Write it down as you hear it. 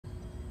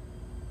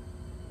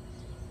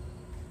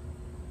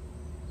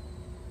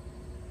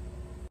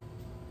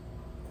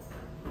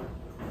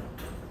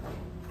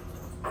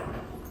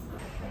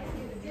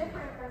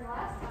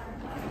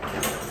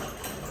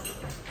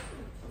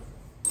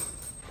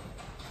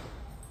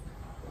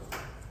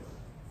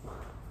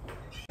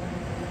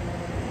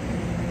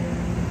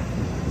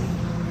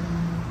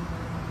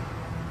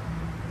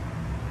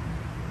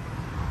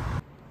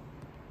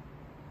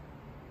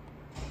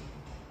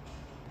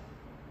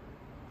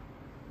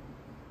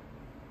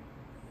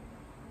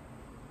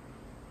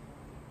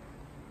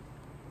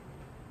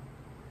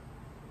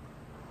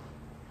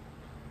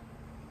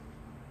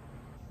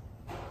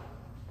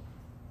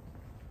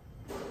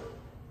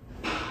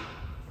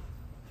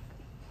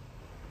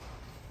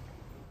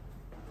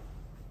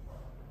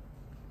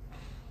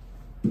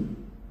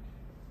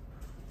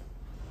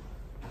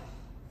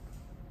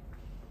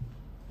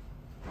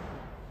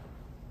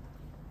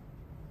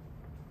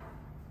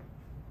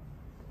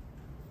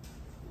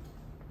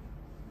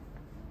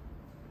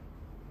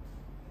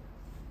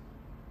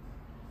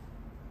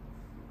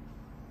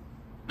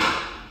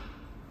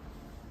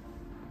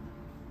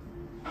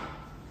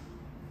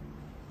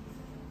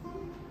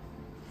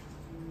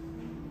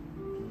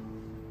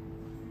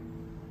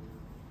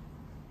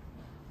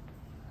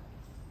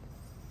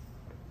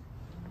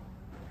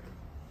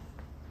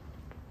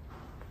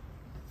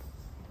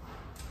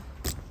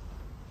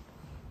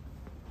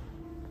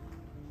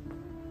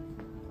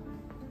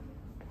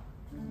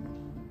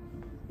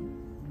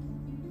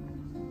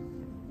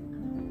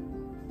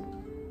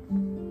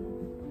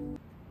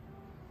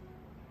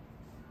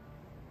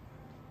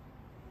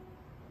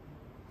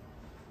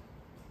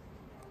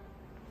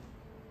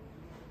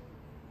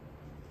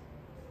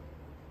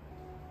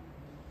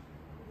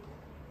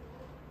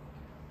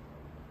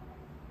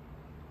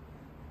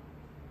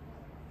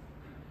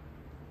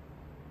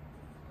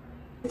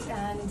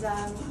and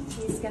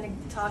he's going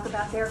to talk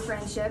about their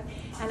friendship.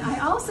 And I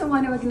also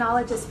want to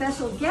acknowledge a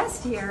special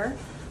guest here.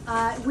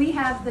 We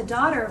have the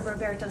daughter of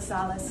Roberto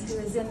Salas, who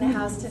is in the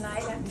house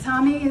tonight. And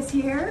Tommy is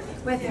here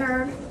with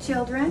her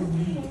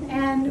children.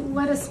 And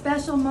what a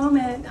special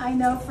moment, I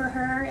know, for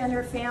her and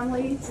her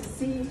family to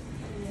see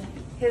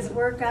his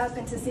work up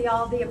and to see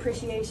all the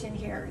appreciation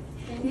here.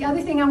 The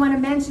other thing I want to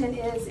mention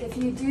is if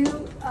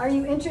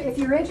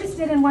you're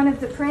interested in one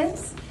of the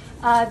prints,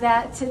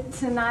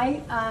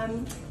 tonight,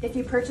 if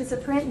you purchase a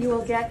print, you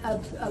will get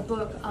a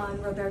book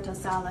on Roberto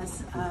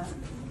Salas.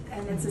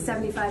 And it's a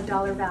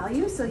 $75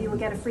 value, so you will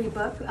get a free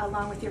book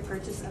along with your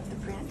purchase of the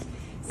print.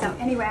 So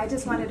anyway, I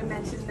just wanted to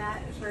mention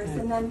that first,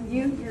 and then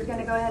you're going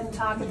to go ahead and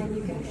talk, and then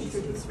you can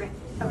introduce Rick.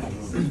 Okay.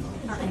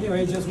 All right.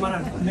 Anyway, I just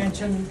want to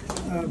mention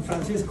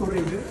Francisco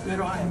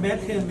Rivero. I met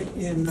him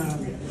in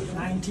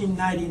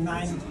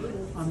 1999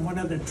 on one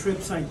of the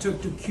trips I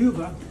took to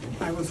Cuba.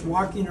 I was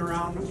walking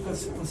around a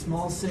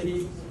small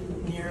city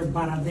near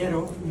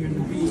Varadero, near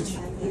the beach,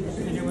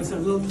 and it was a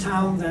little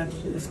town that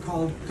is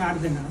called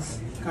Cárdenas.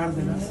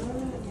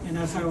 And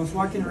as I was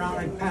walking around,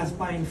 I passed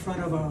by in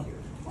front of a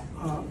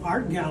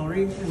art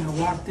gallery, and I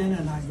walked in,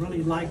 and I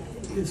really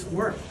liked his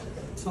work.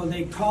 So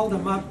they called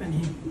him up, and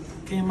he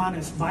came on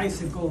his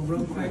bicycle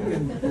real quick,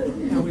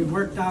 and we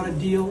worked out a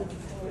deal.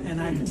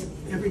 And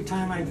every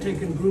time I've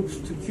taken groups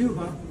to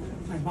Cuba,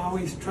 I've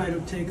always tried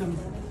to take them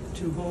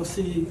to go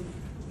see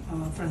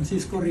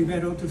Francisco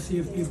Rivero to see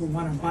if people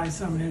want to buy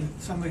some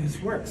of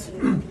his works.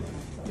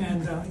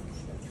 And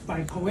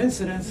by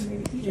coincidence,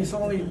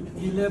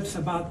 he lives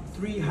about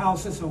 3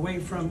 houses away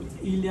from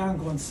Ilian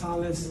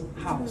Gonzalez's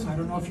house. I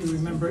don't know if you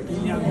remember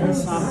Ilian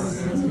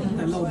Gonzalez,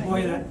 that little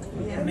boy that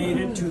made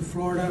it to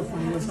Florida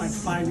when he was like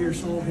 5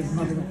 years old. His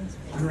mother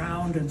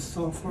drowned and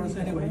so forth.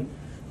 Anyway,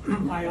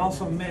 I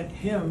also met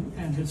him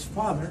and his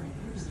father,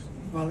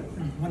 well,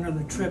 in one of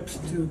the trips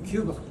to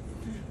Cuba.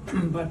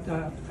 But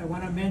I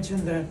want to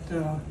mention that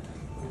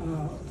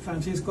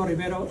Francisco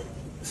Rivero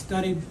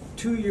studied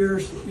 2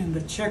 years in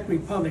the Czech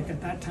Republic.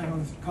 At that time it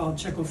was called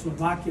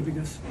Czechoslovakia,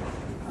 because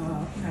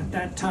at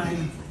that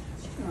time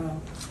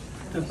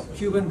the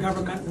Cuban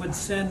government would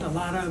send a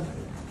lot of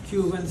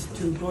Cubans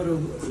to go to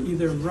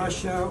either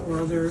Russia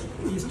or other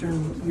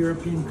Eastern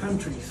European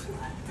countries.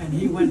 And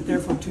he went there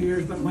for 2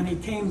 years, but when he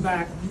came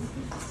back,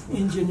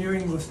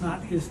 engineering was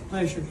not his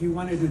pleasure. He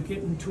wanted to get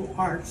into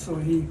art, so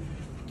he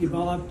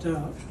developed,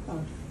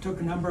 took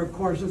a number of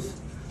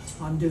courses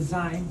on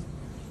design.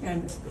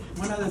 And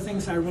one of the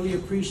things I really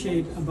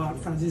appreciate about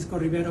Francisco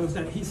Rivero is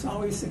that he's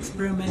always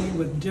experimenting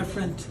with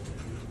different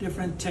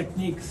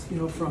techniques, you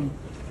know, from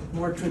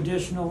more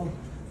traditional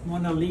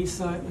Mona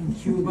Lisa in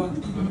Cuba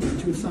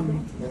to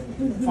some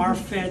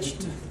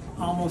far-fetched,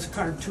 almost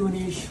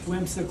cartoonish,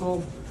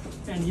 whimsical,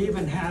 and he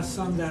even has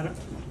some that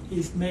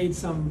he's made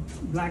some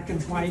black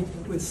and white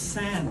with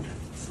sand.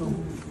 So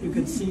you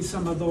could see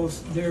some of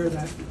those there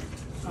that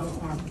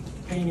are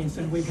paintings.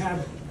 And we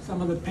have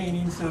some of the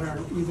paintings that are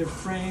either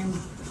framed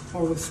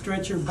or with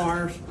stretcher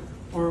bars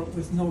or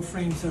with no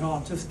frames at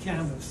all, just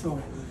canvas.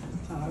 So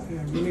I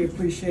really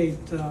appreciate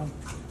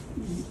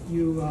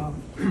you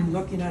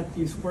looking at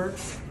these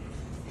works.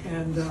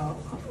 And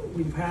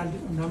we've had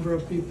a number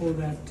of people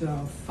that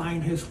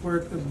find his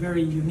work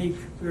very unique.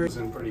 It was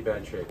in pretty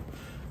bad shape.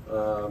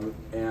 So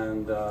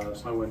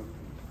I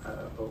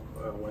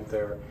went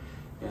there,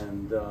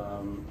 and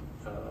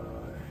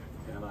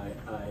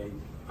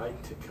I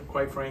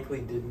quite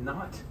frankly did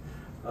not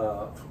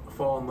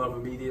fall in love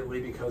immediately,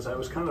 because I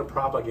was kind of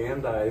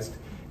propagandized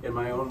in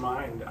my own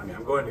mind. I mean,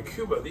 I'm going to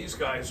Cuba, these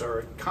guys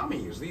are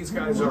commies, these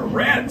guys are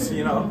Reds,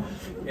 you know.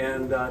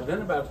 And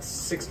then about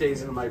 6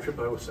 days into my trip,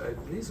 I was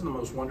these are the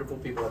most wonderful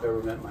people I've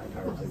ever met in my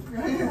entire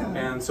life.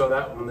 And so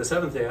that on the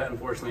 7th day,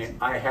 unfortunately,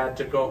 I had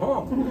to go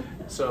home.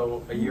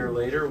 So a year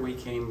later, we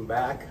came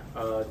back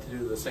to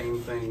do the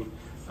same thing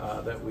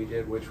that we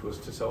did, which was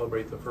to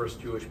celebrate the first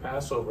Jewish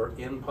Passover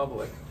in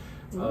public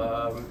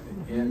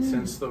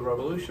since the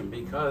revolution,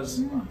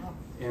 because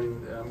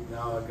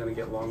now I'm going to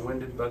get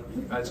long-winded, but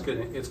it's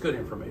good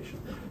information.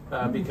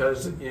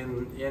 Because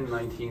in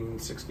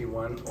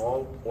 1961,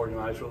 all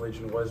organized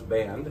religion was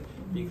banned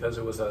because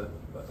it was a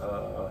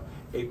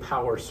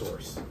power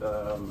source,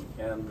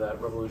 and that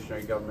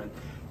revolutionary government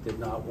did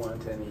not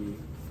want any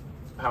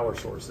power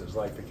sources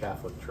like the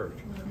Catholic Church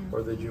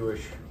or the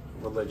Jewish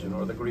religion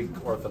or the Greek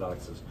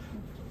Orthodoxes.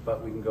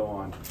 But we can go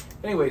on.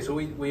 Anyway, so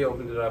we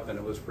opened it up, and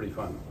it was pretty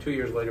fun. 2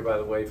 years later, by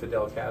the way,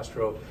 Fidel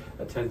Castro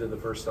attended the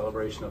first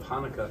celebration of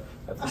Hanukkah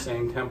at the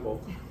same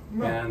temple.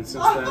 And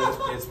since then,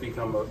 it's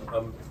become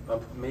a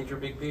major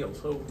big deal.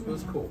 So it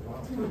was cool.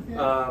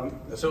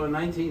 So in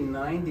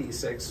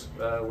 1996,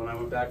 when I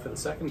went back for the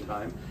second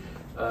time,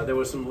 there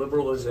was some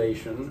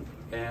liberalization,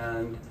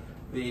 and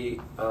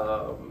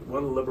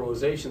one of the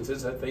liberalizations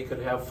is that they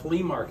could have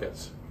flea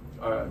markets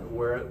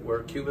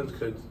where Cubans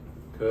could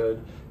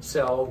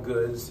sell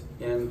goods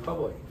in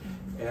public.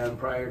 And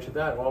prior to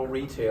that, all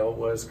retail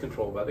was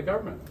controlled by the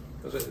government,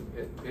 because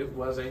it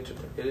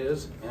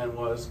is and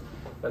was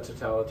a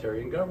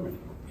totalitarian government.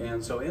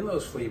 And so in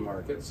those flea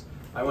markets,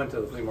 I went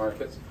to the flea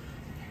markets,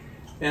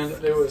 and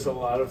there was a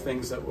lot of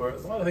things that were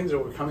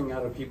coming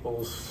out of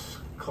people's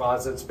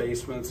closets,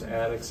 basements,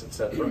 attics,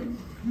 etc.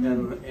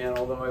 And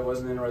although I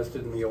wasn't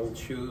interested in the old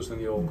shoes and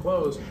the old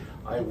clothes,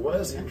 I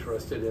was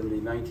interested in the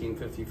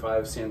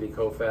 1955 Sandy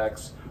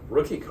Koufax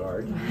rookie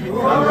card.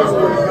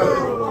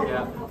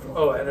 Yeah.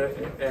 Oh,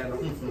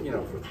 and you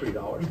know, for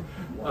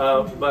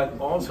 $3. But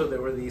also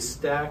there were these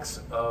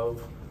stacks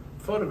of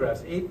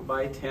photographs,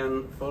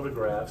 8x10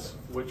 photographs,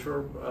 which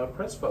were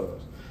press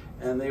photos,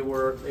 and they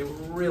were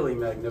really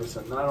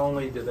magnificent. Not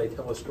only did they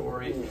tell a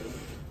story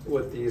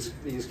with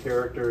these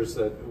characters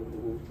that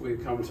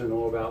we've come to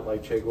know about,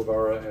 like Che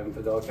Guevara and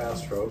Fidel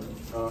Castro.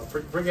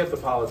 Forget the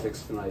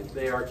politics tonight;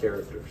 they are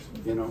characters,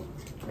 you know,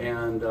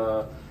 and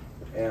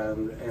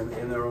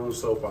in their own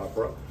soap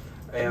opera.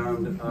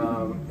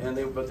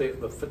 But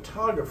the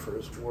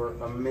photographers were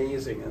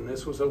amazing, and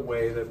this was a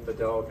way that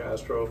Fidel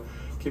Castro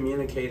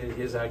communicated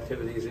his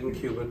activities in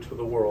Cuba to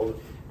the world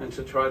and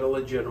to try to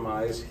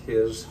legitimize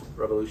his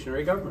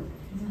revolutionary government.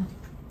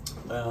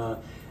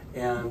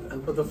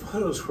 But the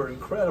photos were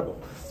incredible.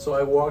 So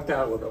I walked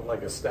out with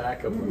like a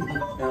stack of them,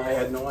 and I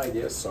had no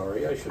idea.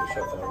 Sorry, I should have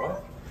shut that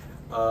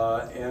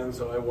off. And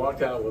so I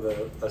walked out with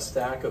a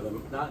stack of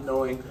them, not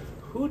knowing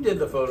who did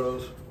the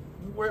photos,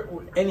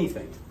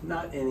 anything,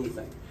 not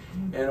anything.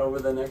 And over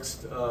the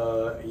next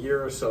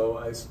year or so,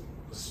 I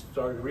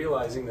started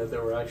realizing that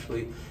there were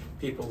actually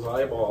people's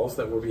eyeballs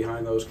that were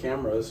behind those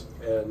cameras,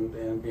 and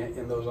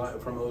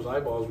from those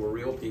eyeballs were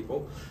real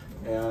people,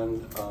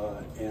 and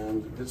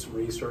did some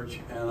research,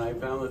 and I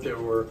found that there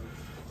were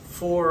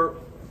four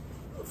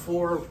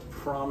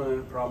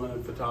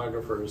prominent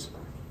photographers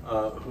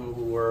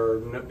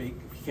who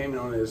became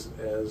known as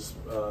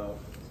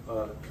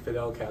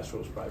Fidel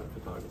Castro's private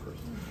photographers.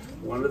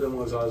 One of them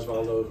was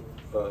Osvaldo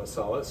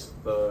Salas,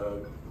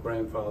 the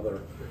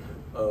grandfather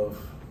of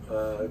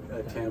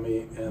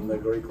Tammy and the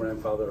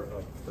great-grandfather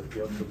of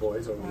the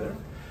boys over there.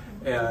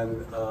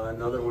 And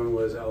another one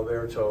was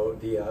Alberto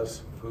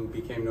Diaz, who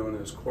became known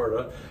as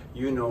Corda.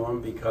 You know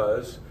him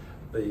because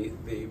the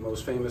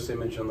most famous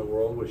image in the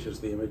world, which is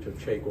the image of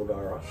Che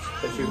Guevara,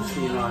 that you've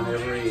seen on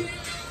every,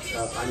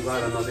 I'm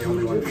glad I'm not the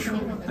only one,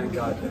 thank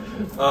God.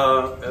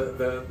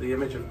 The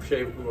image of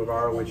Che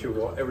Guevara, which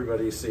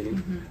everybody's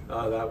seen,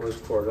 that was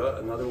Corda.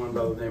 Another one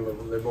by the name of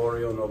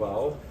Liborio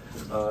Noval,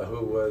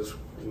 who was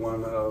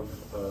one of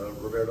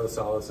Roberto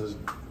Salas's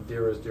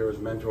dearest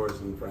mentors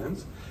and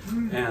friends,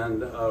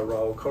 and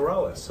Raul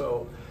Corrales.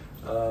 So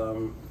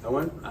I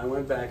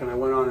went back and I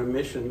went on a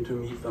mission to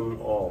meet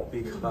them all,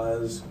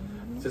 because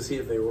to see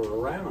if they were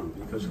around,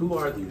 because who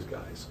are these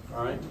guys,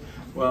 all right?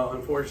 Well,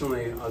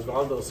 unfortunately,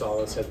 Osvaldo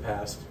Salas had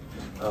passed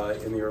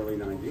in the early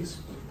 90s,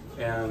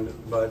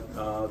 but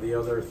the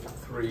other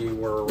three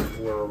were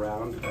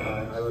around.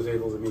 I was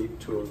able to meet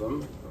two of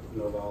them,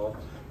 Noval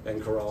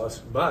and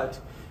Corrales, but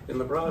in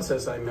the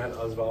process, I met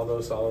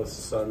Osvaldo Salas'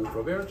 son,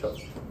 Roberto,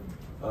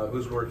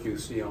 whose work you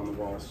see on the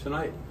walls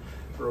tonight.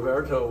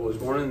 Roberto was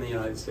born in the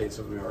United States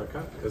of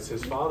America because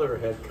his father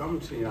had come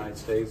to the United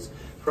States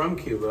from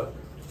Cuba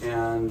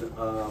and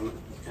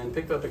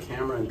picked up a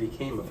camera and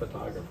became a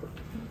photographer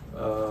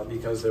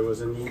because there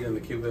was a need in the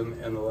Cuban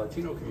and the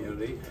Latino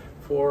community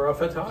for a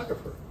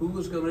photographer. Who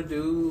was going to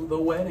do the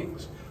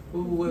weddings?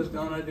 Who was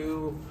going to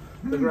do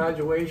the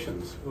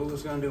graduations? Who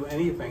was going to do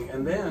anything?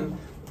 And then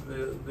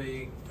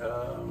the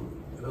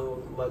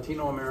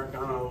Latino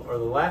Americano, or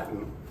the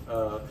Latin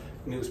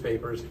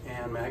newspapers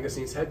and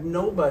magazines had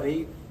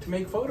nobody to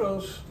make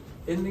photos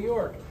in New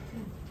York.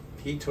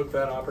 He took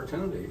that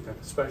opportunity,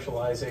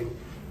 specializing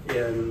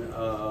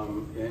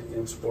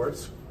in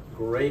sports.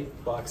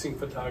 Great boxing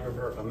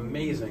photographer,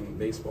 amazing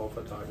baseball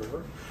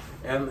photographer,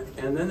 and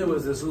then there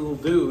was this little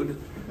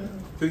dude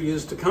who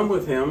used to come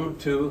with him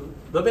to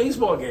the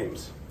baseball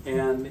games,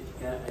 and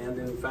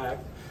in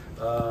fact,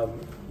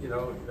 you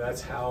know,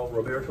 that's how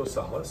Roberto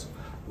Salas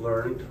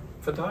learned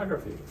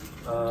photography.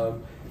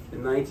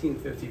 In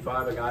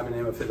 1955, a guy by the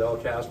name of Fidel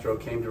Castro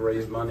came to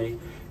raise money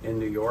in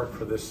New York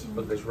for this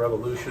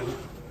revolution.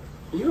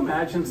 Can you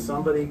imagine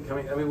somebody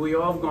coming? I mean, we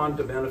all have gone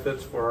to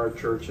benefits for our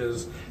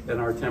churches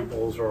and our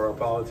temples or our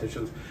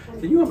politicians.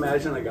 Can you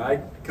imagine a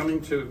guy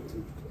coming to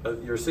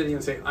your city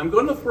and saying, "I'm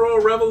going to throw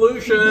a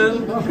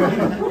revolution,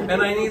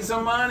 and I need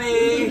some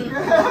money"?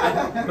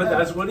 But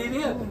that's what he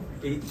did.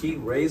 He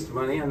raised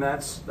money, and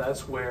that's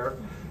where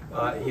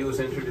he was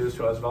introduced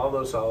to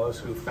Osvaldo Salas,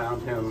 who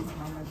found him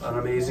an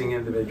amazing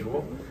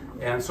individual,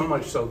 and so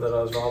much so that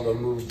Osvaldo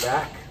moved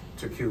back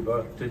to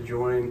Cuba to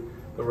join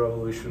the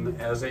revolution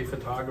as a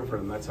photographer,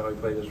 and that's how he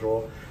played his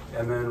role.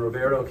 And then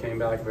Roberto came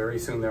back very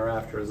soon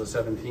thereafter as a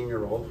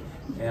 17-year-old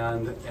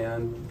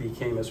and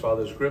became his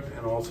father's grip,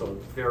 and also a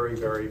very,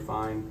 very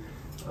fine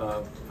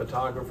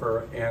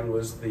photographer, and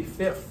was the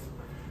fifth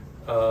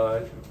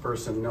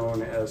person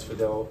known as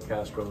Fidel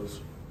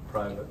Castro's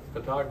private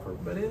photographer.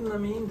 But in the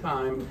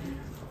meantime,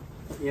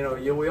 you know,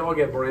 we all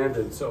get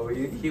branded, so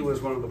he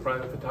was one of the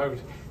private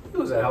photographers. He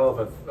was a hell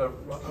of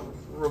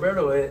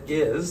Roberto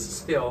is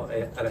still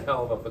a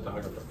hell of a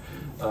photographer.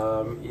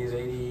 He's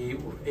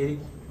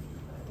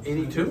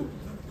 82?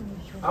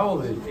 How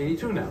old is he?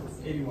 82 now?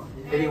 81.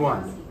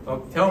 81. Oh,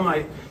 tell him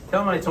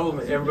I told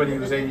him everybody he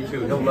was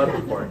 82. He'll love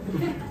him for it.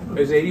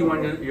 He's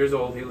 81 years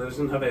old. He lives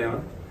in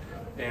Havana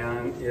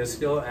and is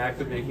still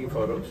active making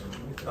photos.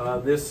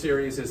 This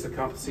series is the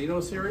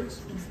Campesino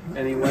series,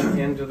 and he went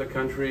into the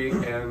country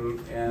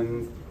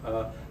and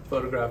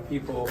photographed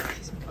people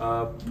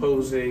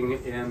posing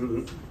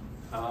in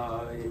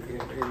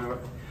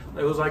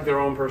it was like their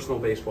own personal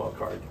baseball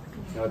card.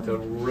 To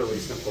really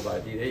simplify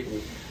it. He'd hate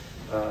me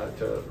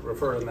to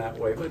refer to them that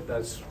way, but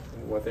that's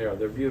what they are.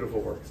 They're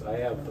beautiful works. I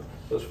have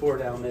those 4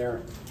 down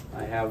there.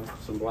 I have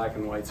some black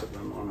and whites of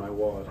them on my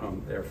wall at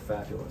home. They're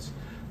fabulous.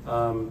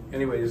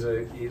 Anyways,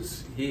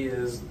 he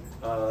is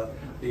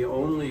the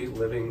only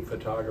living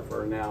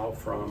photographer now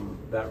from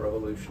that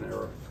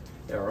revolutionary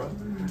era,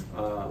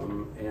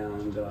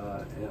 and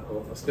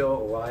still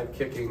alive,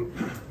 kicking,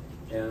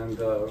 and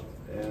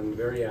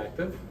very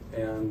active.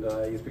 And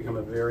he's become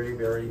a very,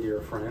 very dear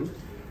friend.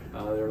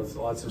 There's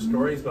lots of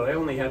stories, but I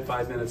only had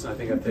 5 minutes, and I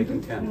think I've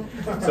taken 10.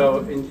 So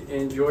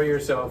enjoy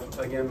yourself.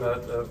 Again,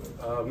 the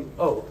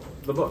book.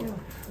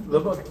 The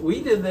book.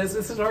 We did this.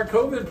 This is our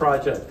COVID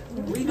project.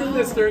 We did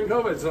this during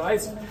COVID. So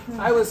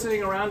I was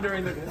sitting around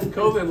during the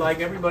COVID like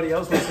everybody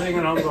else was sitting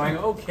at home going,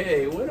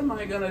 okay, what am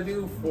I going to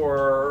do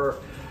for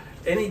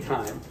any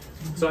time?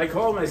 So I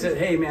called him. I said,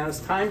 hey, man, it's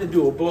time to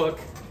do a book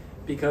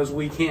because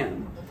we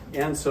can.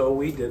 And so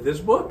we did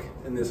this book,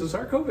 and this is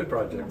our COVID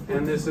project.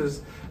 And this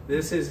is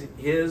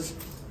his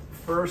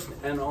first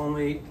and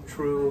only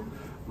true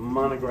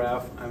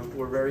monograph.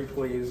 We're very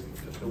pleased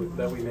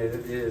that we made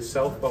it. It is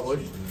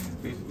self-published.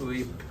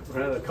 We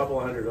printed a couple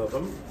hundred of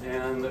them,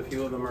 and a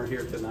few of them are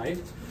here tonight.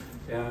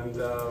 And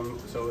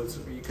so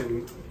you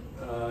can,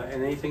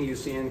 and anything you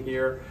see in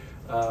here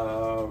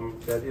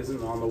that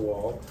isn't on the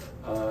wall,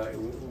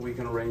 we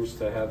can arrange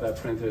to have that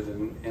printed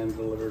and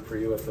delivered for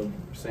you at the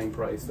same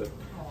price that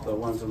the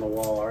ones on the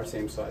wall are,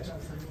 same size.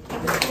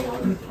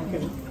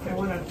 Okay. I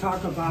want to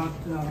talk about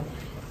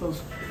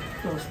those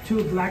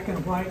 2 black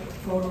and white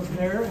photos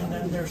there, and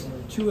then there's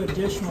 2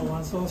 additional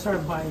ones. Those are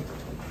by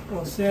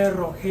Jose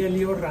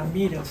Rogelio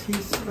Ramirez.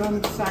 He's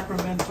from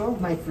Sacramento.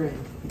 My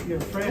friend. Your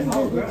friend?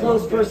 Oh, good.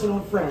 Close personal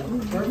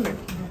friend.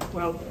 Perfect.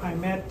 Well, I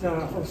met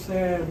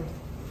Jose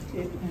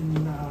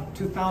in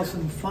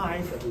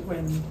 2005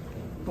 when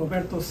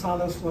Roberto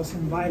Salas was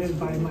invited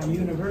by my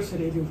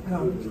university to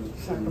come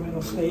to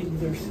Sacramento State, and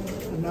there's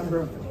a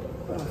number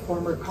of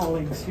former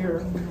colleagues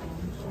here.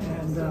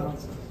 And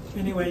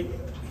anyway,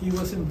 he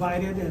was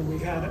invited, and we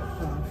had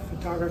a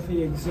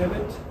photography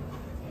exhibit,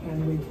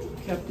 and we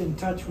kept in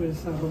touch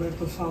with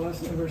Roberto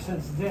Salas ever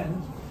since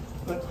then.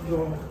 But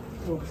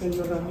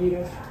Rogelio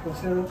Ramirez,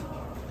 Jose,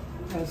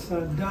 has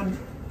done,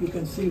 you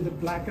can see the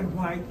black and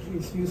white.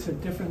 He's used a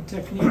different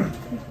technique.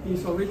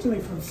 He's originally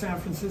from San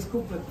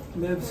Francisco, but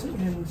lives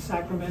in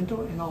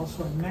Sacramento and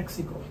also in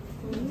Mexico.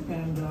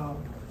 And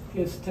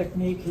his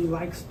technique, he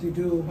likes to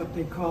do what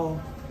they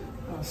call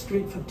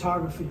street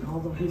photography.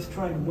 Although he's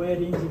tried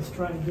weddings, he's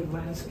tried to do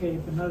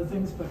landscape and other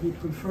things, but he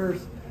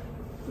prefers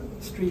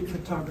street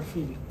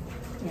photography.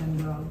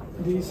 And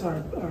these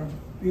are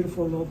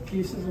beautiful little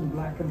pieces in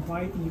black and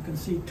white, and you can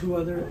see 2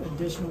 other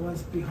additional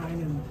ones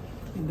behind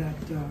in that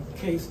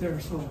case there.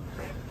 So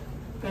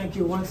thank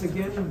you once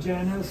again,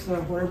 Janice,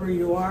 wherever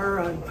you are.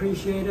 I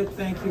appreciate it.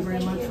 Thank you very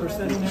much for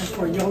sitting in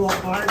for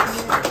YoloArts.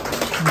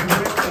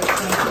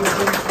 Thank you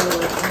again for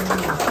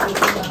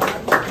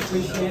coming.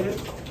 Appreciate it.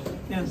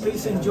 And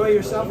please enjoy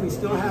yourself. We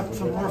still have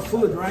some more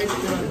food, right,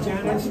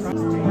 Janice? Right?